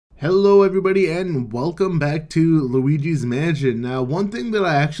Hello everybody and welcome back to Luigi's Mansion. Now one thing that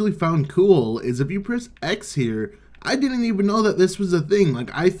I actually found cool is if you press X here, I didn't even know that this was a thing.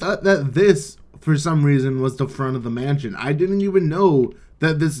 Like I thought that this for some reason was the front of the mansion. I didn't even know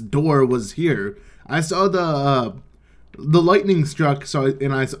that this door was here. I saw the lightning struck,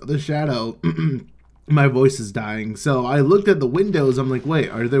 and I saw the shadow. My voice is dying. So I looked at the windows, I'm like, wait,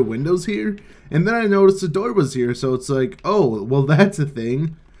 are there windows here? And then I noticed the door was here, so it's like, oh, well that's a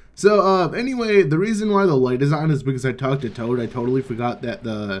thing. So, anyway, the reason why the light is on is because I talked to Toad. I totally forgot that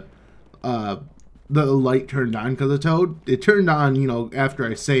the light turned on because of Toad. It turned on, you know, after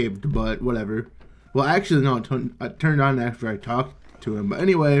I saved, but whatever. Well, actually, no, it turned on after I talked to him. But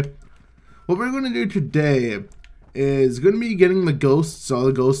anyway, what we're going to do today is going to be getting the ghosts, all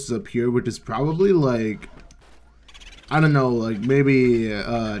the ghosts up here, which is probably like, I don't know, like maybe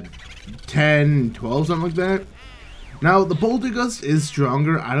 10, 12, something like that. Now the poltergust is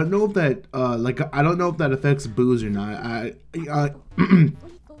stronger. I don't know if that I don't know if that affects boos or not.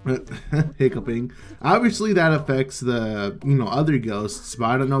 Hiccuping. Obviously that affects the other ghosts, but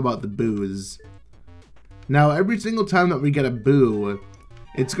I don't know about the boos. Now every single time that we get a boo,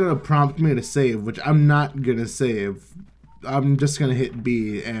 it's gonna prompt me to save, which I'm not gonna save. I'm just gonna hit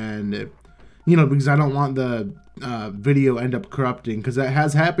B, and because I don't want the video end up corrupting, because that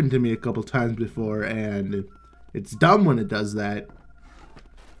has happened to me a couple times before, and it's dumb when it does that.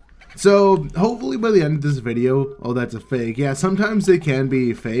 So hopefully by the end of this video, oh, that's a fake. Yeah, sometimes they can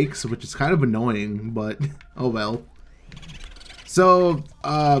be fakes, which is kind of annoying, but oh well. So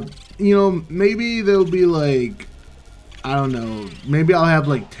maybe there'll be like, I don't know, maybe I'll have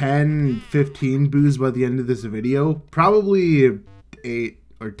like 10, 15 boos by the end of this video. Probably 8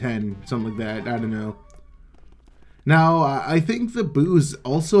 or 10, something like that, I don't know. Now, I think the boos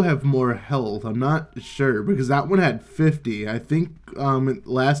also have more health. I'm not sure, because that one had 50. I think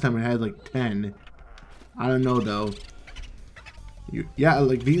last time it had like 10. I don't know, though. Yeah,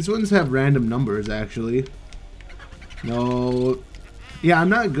 like these ones have random numbers, actually. No. Yeah, I'm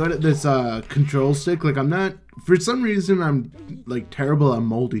not good at this control stick. Like, I'm not... For some reason, I'm like terrible at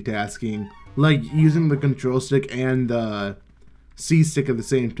multitasking. Like, using the control stick and the C stick at the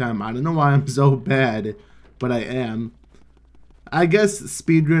same time. I don't know why I'm so bad, but I am. I guess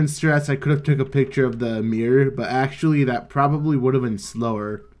speedrun stress, I could have took a picture of the mirror, but actually that probably would have been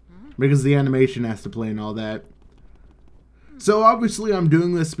slower because the animation has to play and all that. So obviously I'm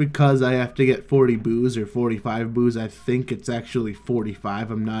doing this because I have to get 40 boos or 45 boos. I think it's actually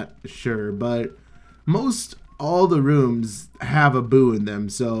 45, I'm not sure, but most all the rooms have a boo in them.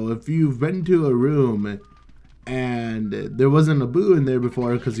 So if you've been to a room and there wasn't a boo in there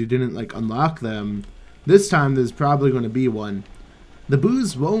before because you didn't like unlock them, this time there's probably going to be one. The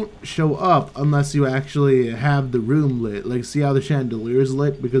boos won't show up unless you actually have the room lit. Like, see how the chandelier is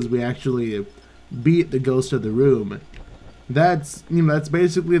lit? Because we actually beat the ghost of the room. That's, that's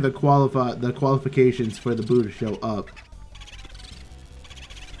basically the qualifications for the boo to show up.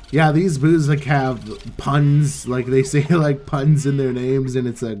 Yeah, these boos like have puns, like they say like puns in their names, and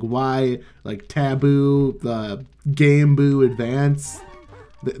it's like why, like taboo, game boo, advance.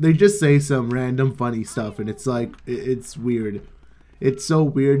 They just say some random funny stuff, and it's like, it's weird. It's so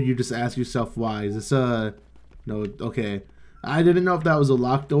weird, you just ask yourself why. Is this no, okay. I didn't know if that was a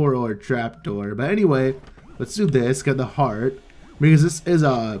locked door or a trap door. But anyway, let's do this, get the heart. Because this is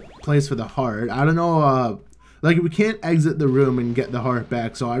a place for the heart. I don't know, like we can't exit the room and get the heart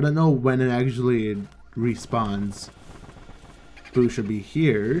back, so I don't know when it actually respawns. Boo should be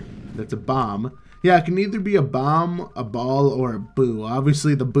here. That's a bomb. Yeah, it can either be a bomb, a ball, or a boo.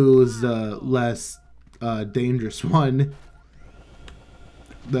 Obviously, the boo is the less dangerous one.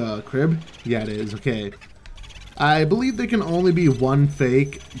 The crib? Yeah, it is. Okay. I believe there can only be one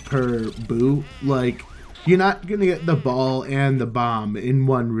fake per boo. Like, you're not going to get the ball and the bomb in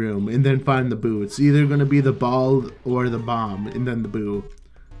one room and then find the boo. It's either going to be the ball or the bomb and then the boo.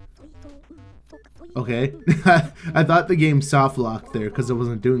 Okay. I thought the game soft locked there because it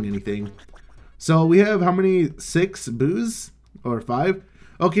wasn't doing anything. So we have how many? 6 boos? Or 5?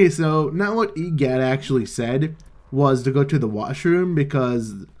 Okay, so now what EGAD actually said was to go to the washroom,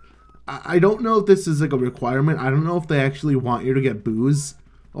 because I don't know if this is like a requirement. I don't know if they actually want you to get boos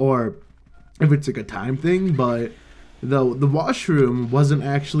or if it's like a time thing, but the washroom wasn't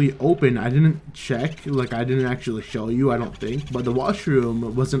actually open. I didn't check, like I didn't actually show you, I don't think, but the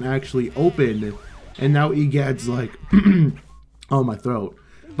washroom wasn't actually open, and now EGAD's like, oh my throat.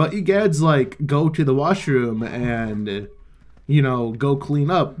 But EGAD's like, go to the washroom and, go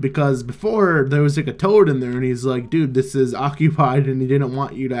clean up. Because before, there was like a toad in there and he's like, dude, this is occupied, and he didn't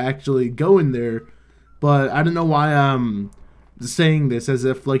want you to actually go in there. But I don't know why saying this as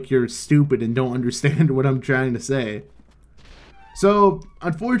if like you're stupid and don't understand what I'm trying to say. So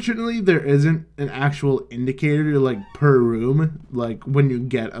unfortunately there isn't an actual indicator like per room, like when you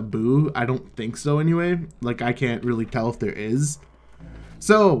get a boo. I don't think so anyway. Like I can't really tell if there is.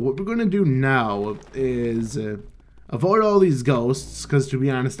 So what we're gonna do now is avoid all these ghosts, because to be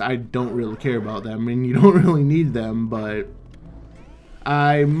honest I don't really care about them. I mean, you don't really need them, but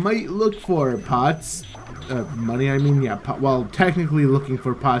I might look for pots. Money, I mean, yeah, well, technically looking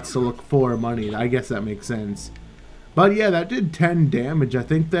for pots to look for money. I guess that makes sense. But yeah, that did 10 damage. I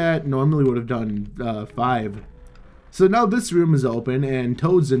think that normally would have done 5. So now this room is open and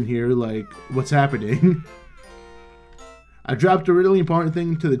Toad's in here, like, what's happening? I dropped a really important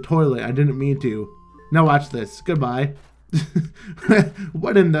thing to the toilet. I didn't mean to. Now watch this. Goodbye.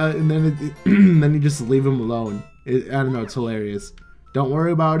 What in the... And then you just leave him alone. I don't know, it's hilarious. Don't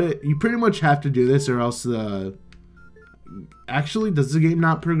worry about it. You pretty much have to do this or else the... Actually, does the game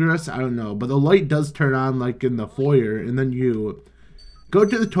not progress? I don't know. But the light does turn on like in the foyer. And then you go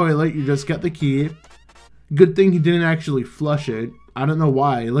to the toilet. You just get the key. Good thing he didn't actually flush it. I don't know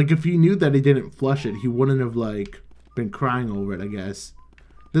why. Like if he knew that he didn't flush it, he wouldn't have like been crying over it, I guess.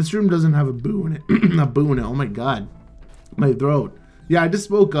 This room doesn't have a boo in it. A boo in it. Oh my god. My throat. Yeah, I just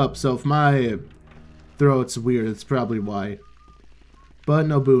woke up. So if my throat's weird, that's probably why. But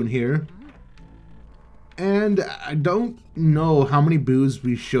no boo in here. And I don't know how many boos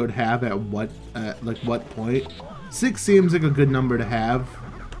we should have at what point. 6 seems like a good number to have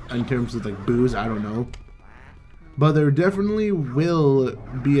in terms of like boos. I don't know. But there definitely will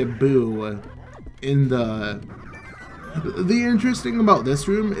be a boo in the... The interesting about this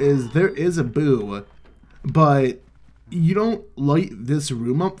room is there is a boo, but you don't light this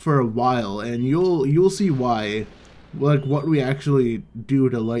room up for a while, and you'll see why. Like what we actually do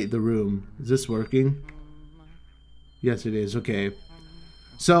to light the room. Is this working? Yes, it is. Okay.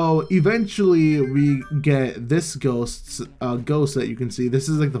 So eventually we get this ghost that you can see. This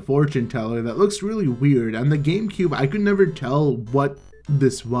is like the fortune teller that looks really weird. On the GameCube, I could never tell what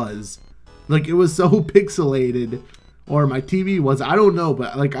this was. Like it was so pixelated, or my TV was. I don't know,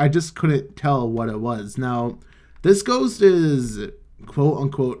 but like I just couldn't tell what it was. Now, this ghost is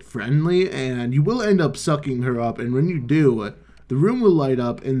quote-unquote friendly, and you will end up sucking her up, and when you do, the room will light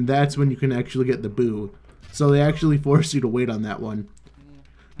up, and that's when you can actually get the boo. So they actually force you to wait on that one.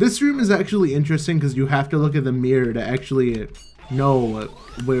 This room is actually interesting because you have to look at the mirror to actually know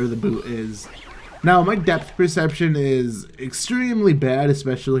where the boo is. Now, my depth perception is extremely bad,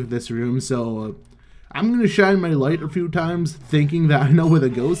 especially with this room, so I'm going to shine my light a few times thinking that I know where the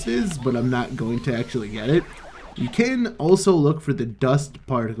ghost is, but I'm not going to actually get it. You can also look for the dust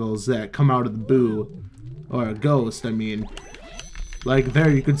particles that come out of the boo, or a ghost, I mean. Like there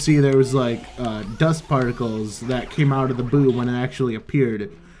you could see there was like dust particles that came out of the boo when it actually appeared.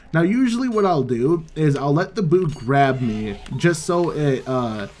 Now usually what I'll do is I'll let the boo grab me just so it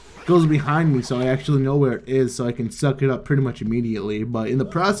goes behind me so I actually know where it is so I can suck it up pretty much immediately. But in the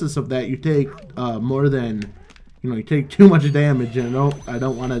process of that you take more than, you take too much damage, and I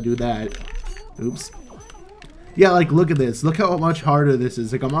don't want to do that. Oops. Yeah, like look at this. Look how much harder this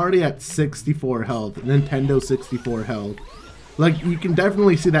is. Like I'm already at 64 health. Nintendo 64 health. Like you can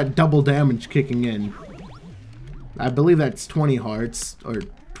definitely see that double damage kicking in. I believe that's 20 hearts or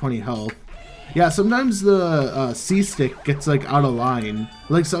 20 health. Yeah, sometimes the C-stick gets like out of line.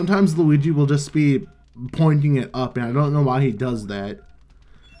 Like sometimes Luigi will just be pointing it up, and I don't know why he does that.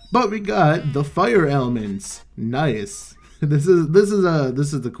 But we got the fire elements. Nice. This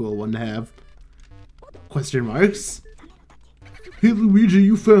is a cool one to have. Question marks. Hey Luigi,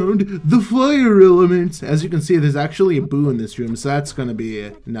 you found the fire elements. As you can see, there's actually a boo in this room, so that's gonna be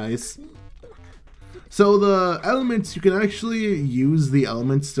nice. So the elements, you can actually use the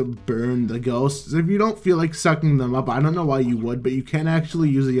elements to burn the ghosts. If you don't feel like sucking them up, I don't know why you would, but you can actually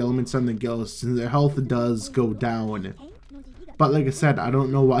use the elements on the ghosts, and their health does go down. But like I said, I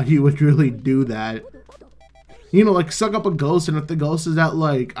don't know why you would really do that. Like suck up a ghost, and if the ghost is at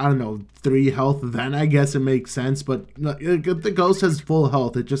like, I don't know, 3 health, then I guess it makes sense. But if the ghost has full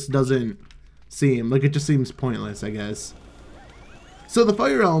health, it just doesn't seem, like it just seems pointless, I guess. So the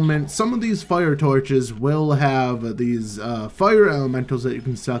fire element, some of these fire torches will have these fire elementals that you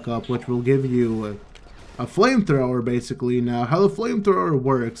can suck up, which will give you a flamethrower basically. Now how the flamethrower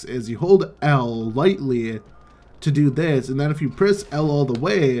works is you hold L lightly to do this, and then if you press L all the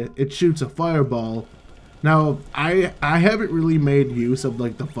way, it shoots a fireball. Now, I haven't really made use of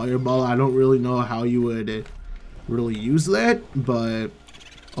like the fireball. I don't really know how you would really use that, but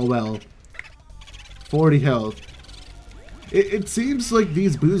oh well. 40 health. It seems like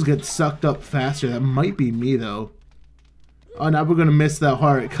these boos get sucked up faster. That might be me though. Oh, now we're gonna miss that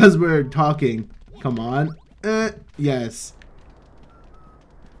heart because we're talking. Come on. Yes.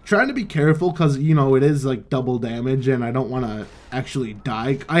 Trying to be careful because, you know, it is like double damage and I don't want to actually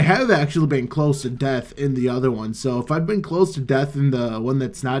die. I have actually been close to death in the other one. So if I've been close to death in the one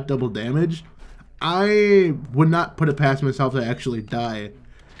that's not double damage, I would not put it past myself to actually die.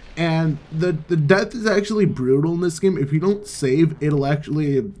 And the death is actually brutal in this game. If you don't save, it'll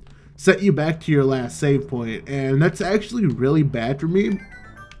actually set you back to your last save point. And that's actually really bad for me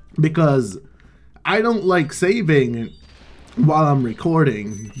because I don't like saving while I'm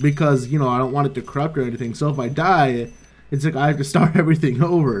recording because, you know, I don't want it to corrupt or anything. So if I die, it's like I have to start everything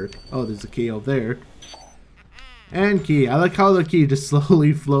over. Oh, there's a key over there. And key. I like how the key just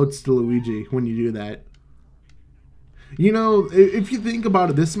slowly floats to Luigi when you do that. You know, if you think about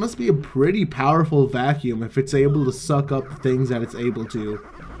it, this must be a pretty powerful vacuum if it's able to suck up things that it's able to.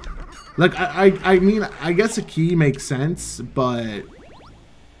 Like, I mean, I guess a key makes sense, but,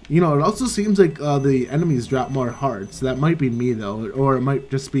 you know, it also seems like the enemies drop more hearts. That might be me, though, or it might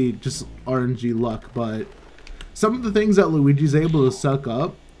just be just RNG luck, but some of the things that Luigi's able to suck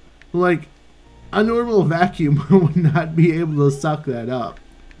up, like, a normal vacuum would not be able to suck that up.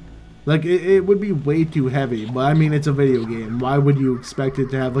 Like, it would be way too heavy, but I mean, it's a video game. Why would you expect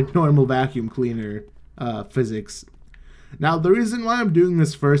it to have, like, normal vacuum cleaner physics? Now, the reason why I'm doing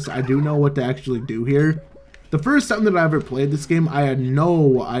this first, I do know what to actually do here. The first time that I ever played this game, I had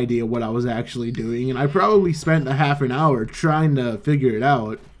no idea what I was actually doing, and I probably spent a half an hour trying to figure it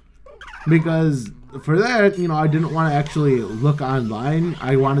out. Because for that, you know, I didn't want to actually look online.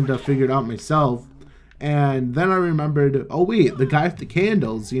 I wanted to figure it out myself. And then I remembered, oh wait, the guy with the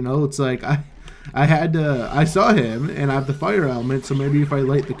candles, you know, it's like I saw him and I have the fire element, so maybe if I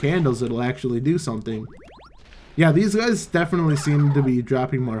light the candles it'll actually do something. Yeah, these guys definitely seem to be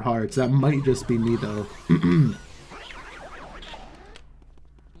dropping more hearts. That might just be me though.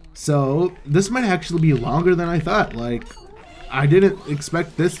 So this might actually be longer than I thought. Like, I didn't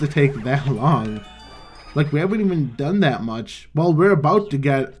expect this to take that long. Like, we haven't even done that much. Well, we're about to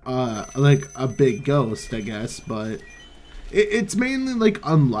get, like, a big ghost, I guess, but it's mainly, like,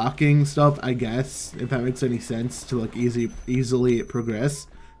 unlocking stuff, I guess, if that makes any sense, to, like, easily progress.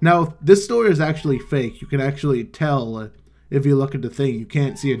 Now, this door is actually fake. You can actually tell if you look at the thing. You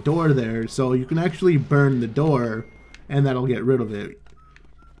can't see a door there, so you can actually burn the door, and that'll get rid of it.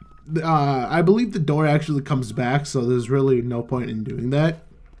 I believe the door actually comes back, so there's really no point in doing that.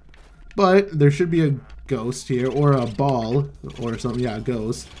 But there should be a ghost here, or a ball, or something. Yeah, a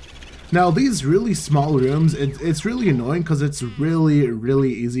ghost. Now, these really small rooms, it's really annoying because it's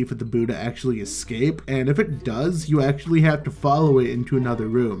really easy for the Boo to actually escape, and if it does, you actually have to follow it into another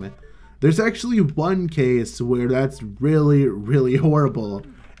room. There's actually one case where that's really horrible,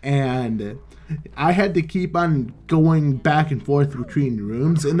 and I had to keep on going back and forth between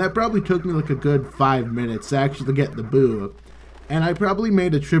rooms, and that probably took me like a good 5 minutes to actually get the Boo. And I probably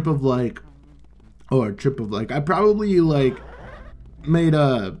made a trip of like, I probably like made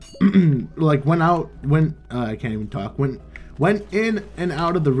a, like I can't even talk, went in and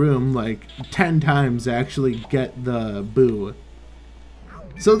out of the room like 10 times to actually get the Boo.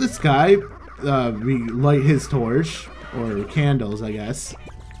 So this guy, we light his torch, or candles I guess,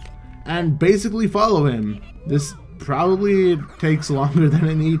 and basically follow him. This probably takes longer than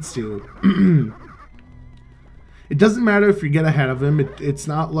it needs to. It doesn't matter if you get ahead of him. It's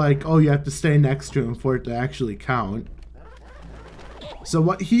not like, oh, you have to stay next to him for it to actually count. So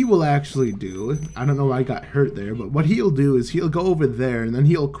what he will actually do, I don't know why I got hurt there, but what he'll do is he'll go over there and then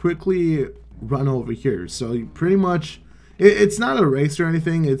he'll quickly run over here. So you pretty much, it's not a race or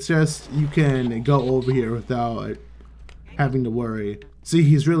anything. It's just you can go over here without having to worry. See,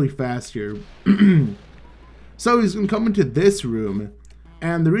 he's really fast here. So he's going to come into this room.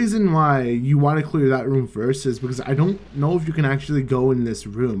 And the reason why you want to clear that room first is because I don't know if you can actually go in this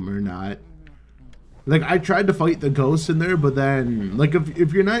room or not. Like, I tried to fight the ghost in there, but then, like,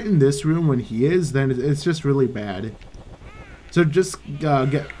 if you're not in this room when he is, then it's just really bad. So just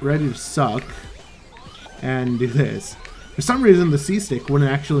get ready to suck and do this. For some reason, the C-stick wouldn't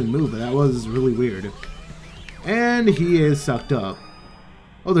actually move. That was really weird. And he is sucked up.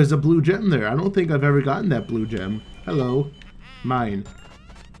 Oh, there's a blue gem there. I don't think I've ever gotten that blue gem. Hello. Mine.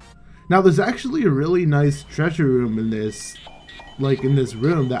 Now, there's actually a really nice treasure room in this, like, in this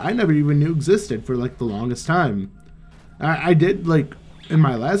room that I never even knew existed for, like, the longest time. I did, like, in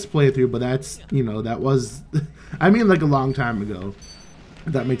my last playthrough, but that's, you know, that was, I mean, like, a long time ago,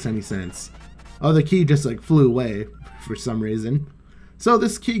 if that makes any sense. Oh, the key just, like, flew away for some reason. So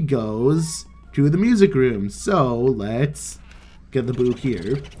this key goes to the music room. So let's get the Boo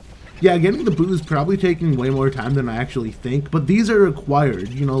here. Yeah, getting the boo is probably taking way more time than I actually think, but these are required,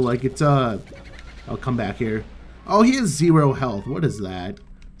 you know, like it's I'll come back here. Oh, he has 0 health. What is that?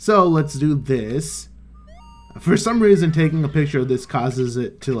 So let's do this. For some reason, taking a picture of this causes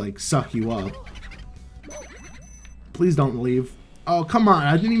it to like suck you up. Please don't leave. Oh, come on.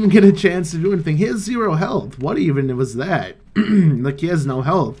 I didn't even get a chance to do anything. He has 0 health. What even was that? Like, he has no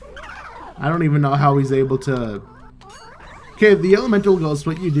health. I don't even know how he's able to... Okay, the elemental ghosts,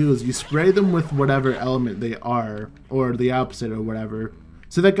 what you do is you spray them with whatever element they are, or the opposite or whatever.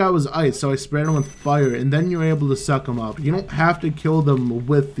 So that guy was ice, so I sprayed him with fire, and then you're able to suck them up. You don't have to kill them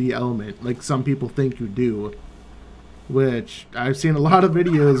with the element, like some people think you do. Which, I've seen a lot of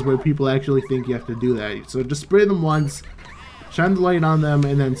videos where people actually think you have to do that. So just spray them once, shine the light on them,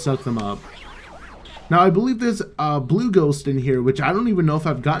 and then suck them up. Now, I believe there's a blue ghost in here, which I don't even know if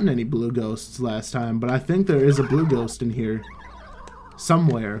I've gotten any blue ghosts last time, but I think there is a blue ghost in here.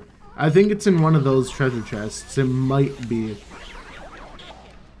 Somewhere. I think it's in one of those treasure chests. It might be.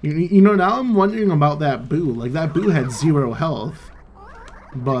 You know, now I'm wondering about that boo. Like, that boo had 0 health.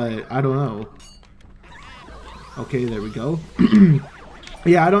 But, I don't know. Okay, there we go.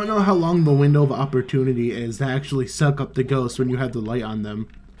 Yeah, I don't know how long the window of opportunity is to actually suck up the ghosts when you have the light on them.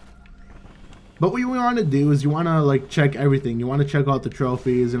 But what you want to do is you want to, like, check everything. You want to check out the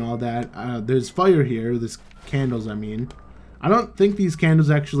trophies and all that. There's fire here. There's candles, I mean. I don't think these candles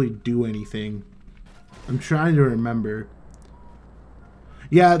actually do anything. I'm trying to remember.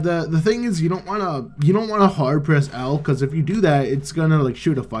 Yeah, the thing is you don't wanna hard press L, because if you do that, it's gonna like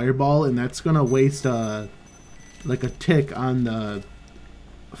shoot a fireball, and that's gonna waste like a tick on the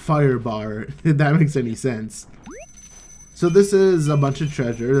fire bar, if that makes any sense. So this is a bunch of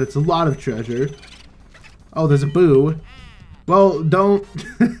treasure. That's a lot of treasure. Oh, there's a boo. Well, don't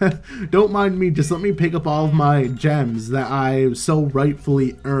don't mind me. Just let me pick up all of my gems that I so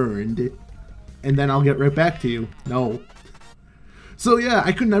rightfully earned, and then I'll get right back to you. No. So yeah,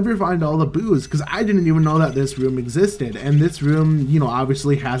 I could never find all the boos because I didn't even know that this room existed. And this room, you know,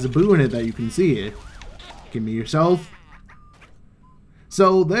 obviously has a boo in it that you can see. Give me yourself.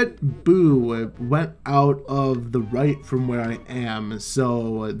 So that boo went out of the right from where I am.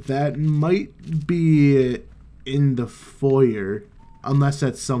 So that might be in the foyer. Unless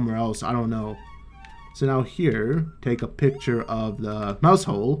that's somewhere else. I don't know. So now here, take a picture of the mouse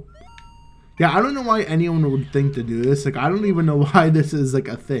hole. Yeah, I don't know why anyone would think to do this. Like, I don't even know why this is, like,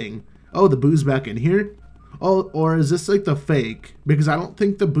 a thing. Oh, the boo's back in here? Oh, or is this, like, the fake? Because I don't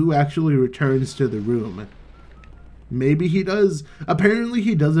think the boo actually returns to the room. Maybe he does. Apparently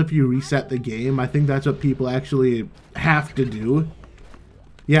he does if you reset the game. I think that's what people actually have to do.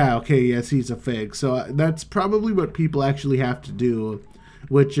 Yeah, okay, yes, he's a fake. So that's probably what people actually have to do.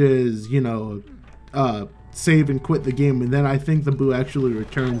 Which is, you know, save and quit the game, and then I think the boo actually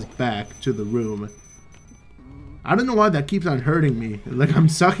returns back to the room. I don't know why that keeps on hurting me. Like, I'm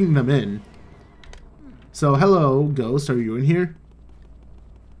sucking them in. So, hello, ghost. Are you in here?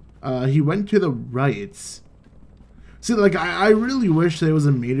 He went to the right. See, like, I really wish there was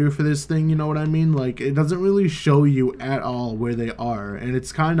a meter for this thing, you know what I mean? Like, it doesn't really show you at all where they are, and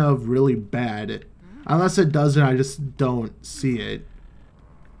it's kind of really bad. Unless it doesn't, I just don't see it.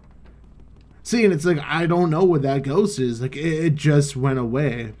 See, and it's like, I don't know what that ghost is. Like, it just went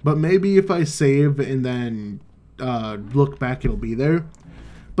away. But maybe if I save and then look back, it'll be there.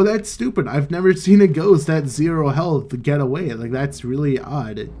 But that's stupid. I've never seen a ghost at 0 health get away. Like, that's really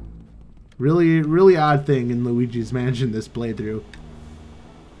odd. Really, really odd thing in Luigi's Mansion this playthrough.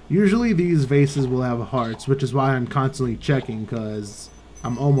 Usually these vases will have hearts, which is why I'm constantly checking, because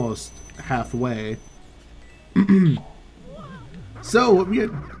I'm almost halfway. So, what we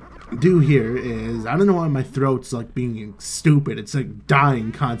do here is, I don't know why my throat's like being stupid, it's like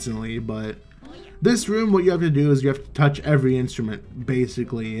dying constantly, but this room, what you have to do is you have to touch every instrument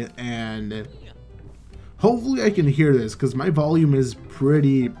basically, and hopefully I can hear this because my volume is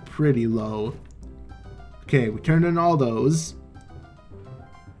pretty low. Okay, we turned in all those,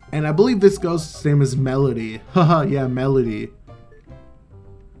 and I believe this ghost's name is Melody. Haha, yeah, Melody.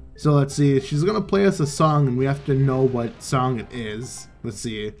 So let's see, she's gonna play us a song and we have to know what song it is. Let's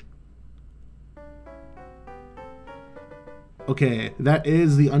see. Okay, that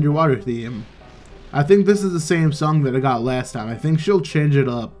is the underwater theme. I think this is the same song that I got last time. I think she'll change it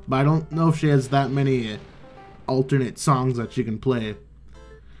up, but I don't know if she has that many alternate songs that she can play.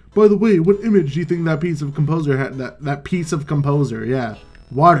 By the way, what image do you think that piece of composer had? That piece of composer, yeah.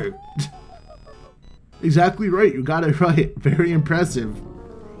 Water. Exactly right, you got it right. Very impressive.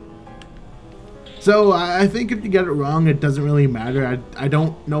 So I think if you get it wrong, it doesn't really matter. I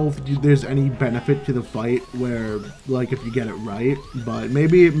don't know if there's any benefit to the fight where, like, if you get it right, but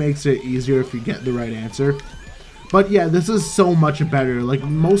maybe it makes it easier if you get the right answer. But yeah, this is so much better. Like,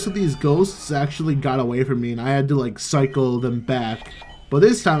 most of these ghosts actually got away from me and I had to, like, cycle them back. But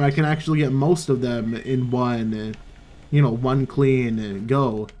this time I can actually get most of them in one, you know, one clean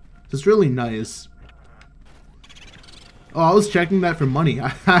go. So it's really nice. Oh, I was checking that for money.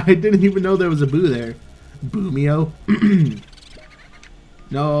 I didn't even know there was a boo there. Boomio.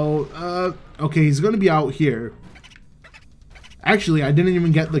 No, okay, he's gonna be out here. Actually, I didn't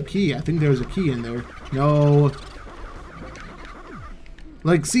even get the key. I think there was a key in there. No.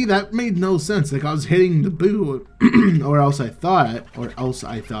 Like, see, that made no sense. Like, I was hitting the boo, or else I thought,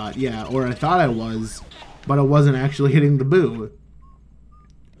 yeah, or I thought I was, but I wasn't actually hitting the boo.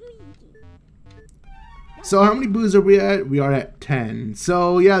 So how many boos are we at? We are at 10.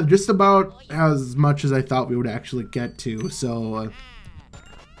 So yeah, just about as much as I thought we would actually get to. So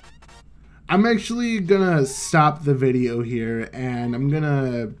I'm actually gonna stop the video here, and I'm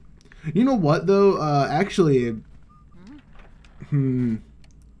gonna, you know what though? Actually, yeah,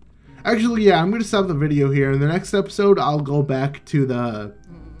 I'm gonna stop the video here. In the next episode, I'll go back to the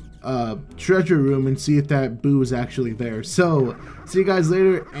treasure room and see if that boo is actually there. So see you guys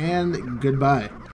later, and goodbye.